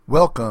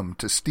Welcome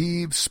to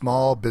Steve's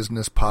Small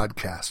Business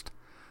Podcast,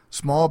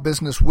 small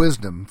business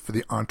wisdom for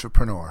the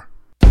entrepreneur.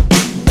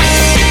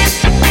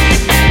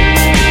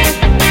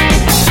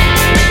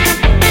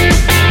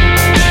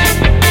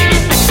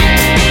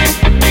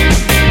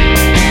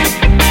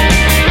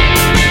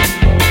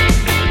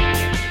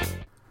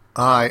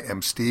 I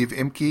am Steve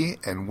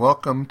Imke, and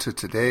welcome to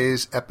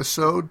today's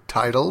episode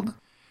titled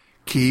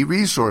Key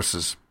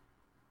Resources.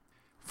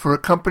 For a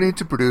company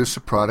to produce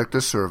a product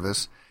or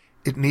service,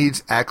 it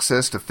needs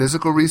access to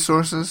physical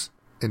resources,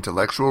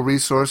 intellectual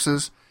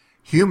resources,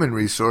 human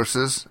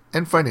resources,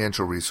 and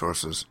financial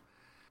resources.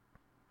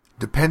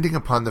 Depending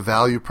upon the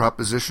value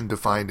proposition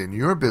defined in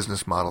your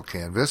business model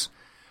canvas,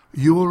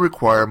 you will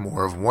require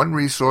more of one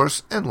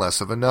resource and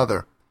less of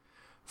another.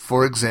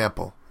 For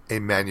example, a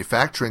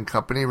manufacturing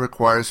company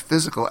requires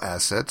physical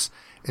assets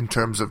in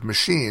terms of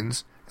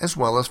machines as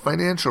well as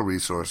financial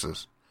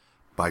resources.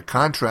 By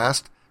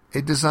contrast,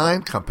 a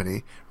design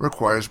company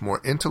requires more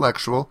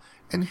intellectual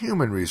and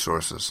human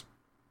resources.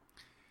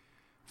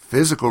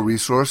 Physical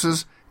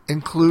resources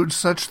include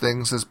such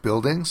things as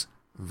buildings,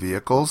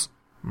 vehicles,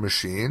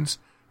 machines,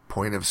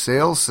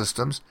 point-of-sale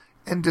systems,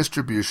 and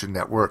distribution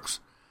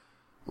networks.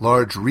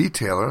 Large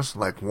retailers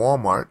like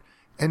Walmart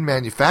and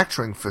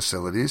manufacturing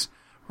facilities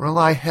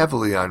rely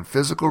heavily on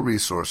physical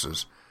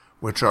resources,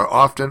 which are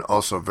often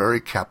also very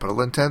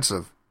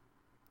capital-intensive.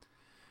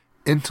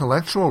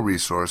 Intellectual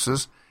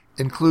resources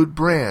include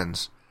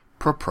brands,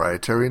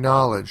 proprietary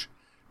knowledge,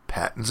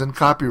 patents and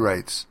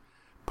copyrights,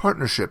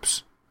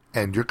 partnerships,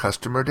 and your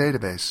customer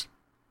database.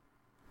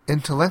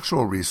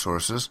 Intellectual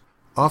resources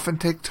often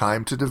take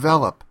time to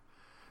develop.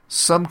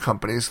 Some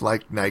companies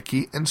like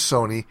Nike and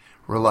Sony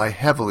rely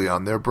heavily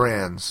on their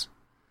brands.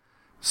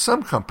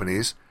 Some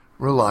companies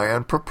rely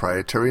on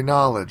proprietary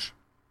knowledge.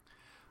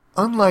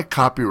 Unlike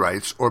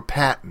copyrights or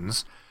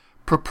patents,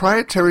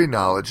 proprietary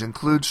knowledge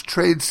includes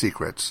trade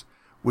secrets,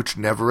 which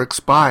never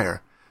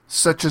expire,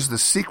 such as the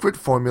secret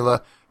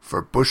formula for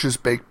Bush's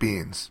baked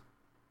beans.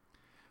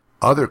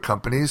 Other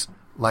companies,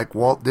 like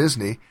Walt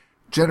Disney,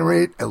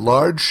 generate a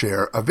large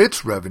share of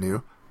its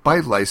revenue by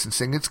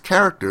licensing its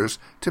characters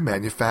to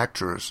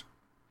manufacturers.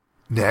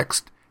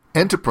 Next,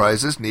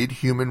 enterprises need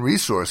human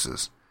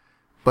resources,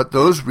 but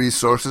those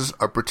resources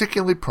are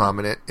particularly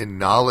prominent in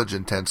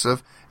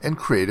knowledge-intensive and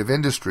creative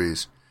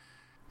industries.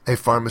 A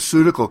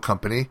pharmaceutical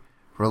company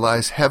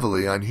relies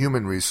heavily on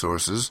human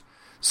resources,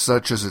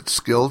 such as its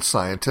skilled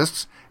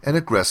scientists and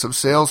aggressive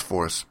sales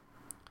force.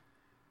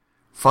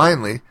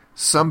 Finally,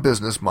 some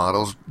business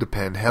models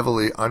depend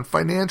heavily on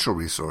financial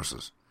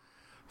resources.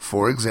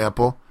 For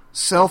example,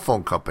 cell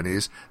phone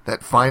companies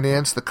that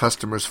finance the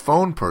customer's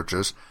phone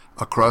purchase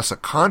across a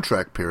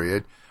contract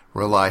period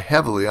rely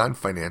heavily on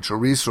financial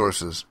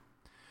resources.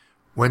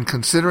 When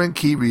considering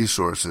key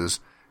resources,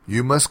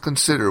 you must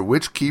consider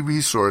which key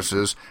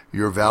resources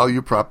your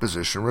value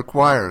proposition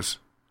requires.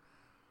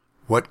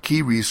 What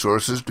key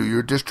resources do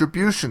your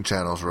distribution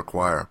channels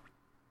require?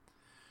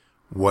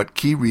 What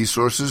key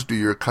resources do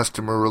your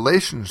customer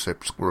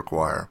relationships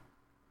require?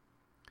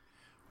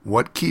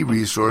 What key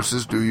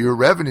resources do your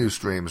revenue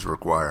streams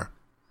require?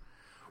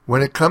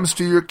 When it comes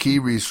to your key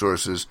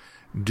resources,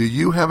 do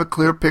you have a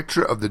clear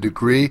picture of the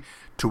degree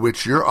to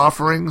which your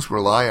offerings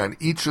rely on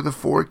each of the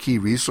four key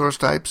resource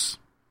types?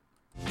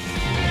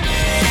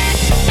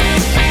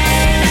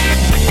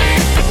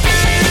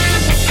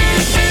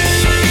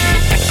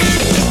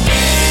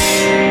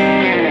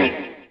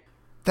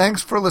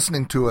 Thanks for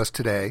listening to us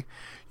today.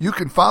 You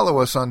can follow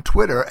us on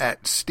Twitter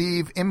at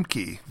Steve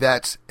Imke.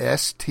 That's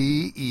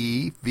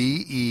SteveImke.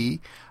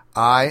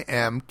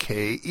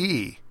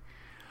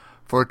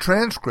 For a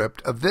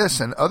transcript of this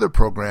and other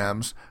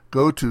programs,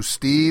 go to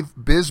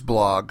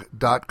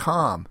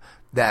stevebizblog.com.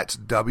 That's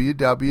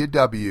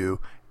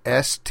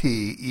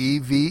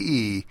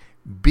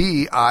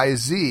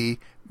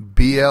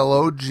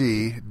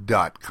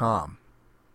www.stevebizblog.com.